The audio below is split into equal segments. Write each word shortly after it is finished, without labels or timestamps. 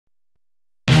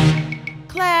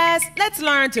class, let's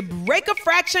learn to break a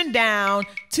fraction down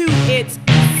to its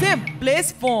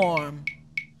simplest form.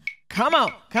 Come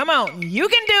on, you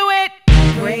can do it.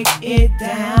 Break it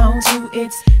down to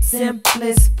its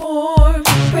simplest form.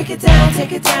 Break it down,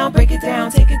 take it down, break it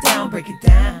down, take it down, break it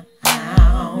down,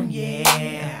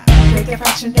 yeah. Break the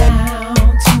fraction down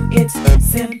to its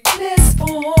simplest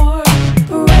form.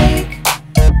 Break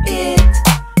it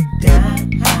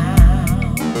down.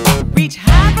 Reach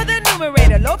high for the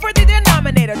numerator, low for the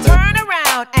denominator. Turn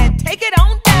around and take it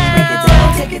on down. Break it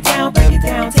down, take it down, break it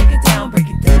down, take it down.